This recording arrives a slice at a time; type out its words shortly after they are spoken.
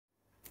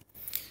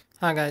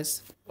Hi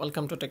guys,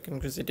 welcome to Tech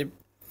Inquisitive.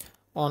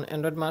 On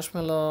Android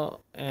Marshmallow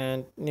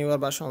and newer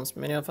versions,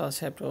 many of us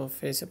have to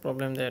face a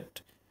problem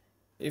that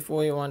if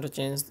we want to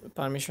change the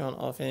permission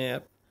of any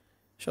app,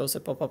 shows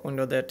a pop-up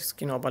window that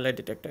screen overlay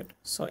detected.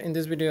 So in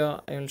this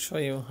video, I will show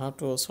you how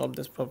to solve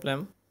this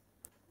problem.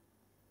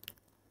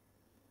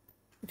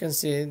 You can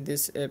see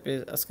this app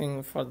is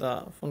asking for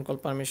the phone call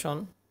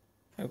permission.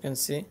 You can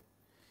see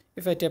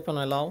if I tap on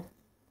allow,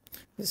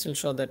 this will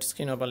show that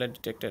screen overlay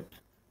detected.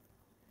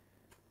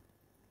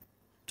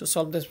 To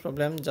solve this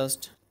problem,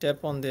 just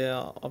tap on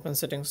the open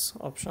settings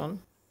option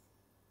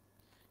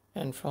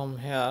and from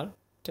here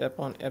tap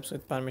on apps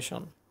with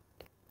permission,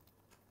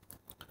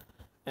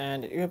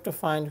 and you have to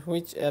find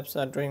which apps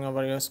are drawing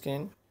over your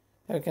screen.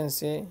 You can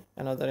see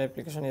another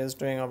application is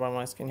drawing over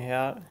my screen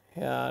here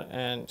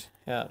and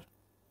here.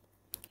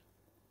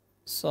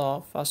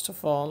 So first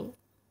of all,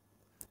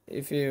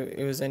 if you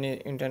use any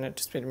internet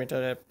speed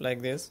meter app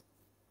like this,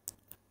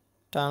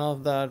 turn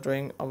off the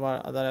drawing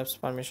over other apps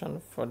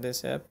permission for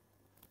this app.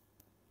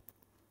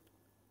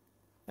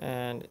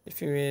 And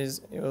if you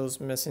use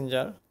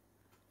Messenger,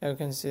 you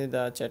can see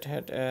the chat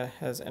head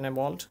has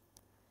enabled.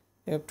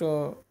 You have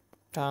to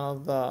turn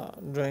off the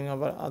drawing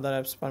over other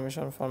apps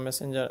permission for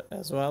Messenger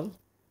as well.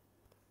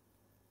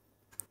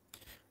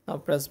 Now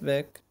press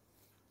back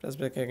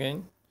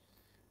again,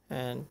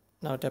 and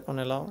now tap on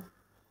allow.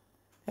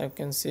 You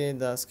can see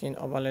the screen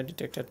overlay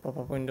detected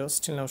pop-up window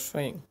still now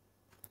showing.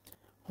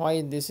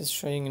 Why this is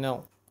showing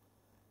now?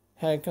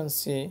 Here you can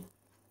see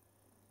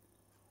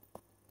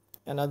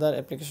another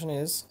application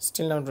is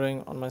still now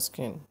drawing on my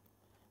screen.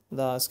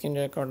 The screen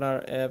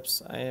recorder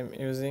apps I am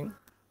using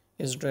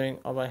is drawing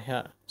over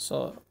here,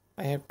 so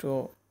I have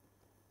to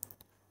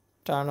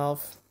turn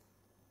off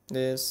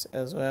this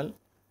as well.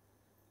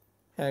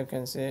 Here you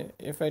can see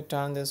if I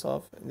turn this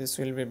off, this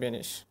will be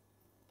vanish.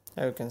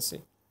 Here you can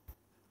see.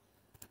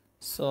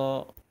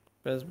 So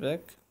press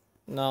back.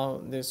 Now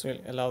this will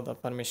allow the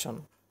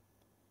permission.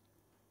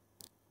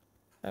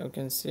 Here you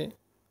can see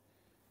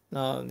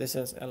now this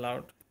has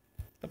allowed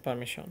the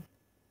permission.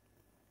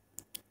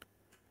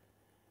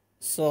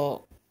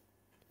 So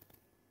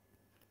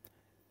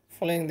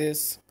following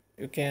this,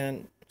 you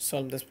can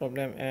solve this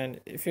problem. And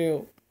if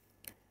you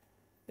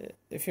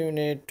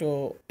need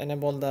to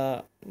enable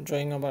the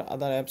drawing over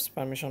other apps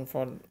permission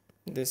for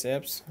these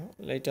apps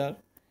later,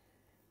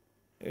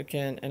 you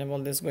can enable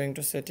this going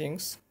to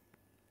settings,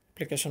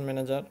 application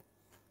manager.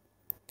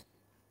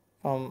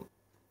 From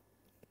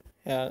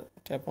here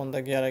tap on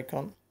the gear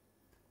icon,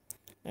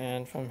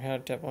 and from here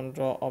tap on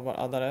draw over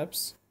other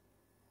apps,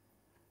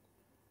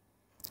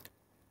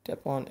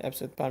 tap on apps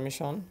with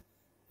permission,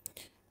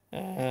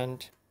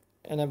 and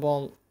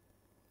enable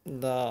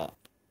the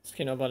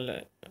screen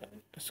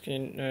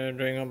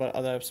drawing over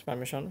other apps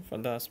permission for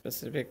the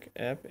specific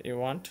app you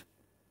want.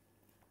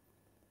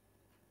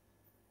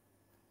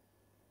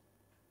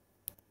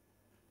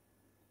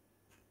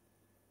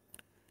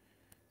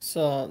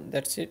 So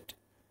that's it.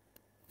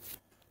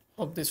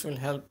 Hope this will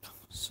help.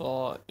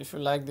 So if you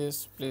like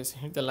this, please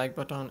hit the like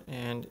button,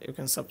 and you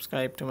can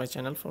subscribe to my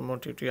channel for more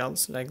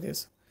tutorials like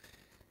this.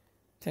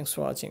 Thanks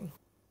for watching.